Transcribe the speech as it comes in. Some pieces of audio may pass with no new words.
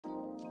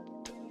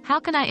How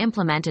can I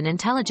implement an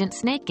intelligent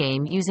snake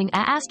game using a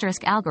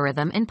asterisk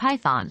algorithm in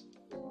Python?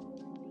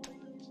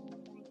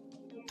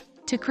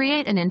 To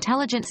create an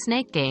intelligent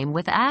snake game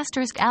with a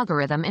asterisk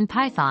algorithm in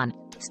Python,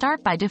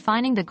 start by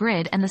defining the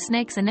grid and the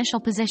snake's initial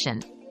position.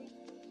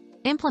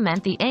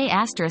 Implement the a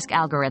asterisk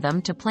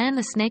algorithm to plan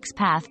the snake's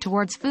path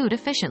towards food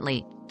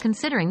efficiently,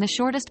 considering the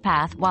shortest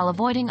path while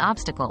avoiding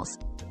obstacles.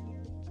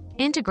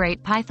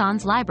 Integrate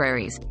Python's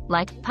libraries,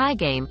 like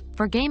pygame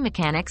for game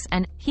mechanics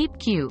and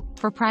heapq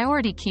for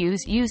priority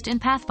queues used in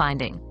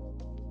pathfinding.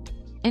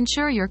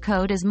 Ensure your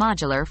code is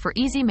modular for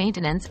easy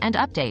maintenance and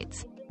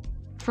updates.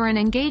 For an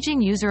engaging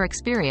user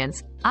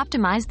experience,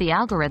 optimize the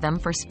algorithm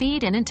for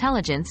speed and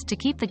intelligence to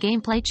keep the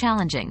gameplay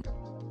challenging.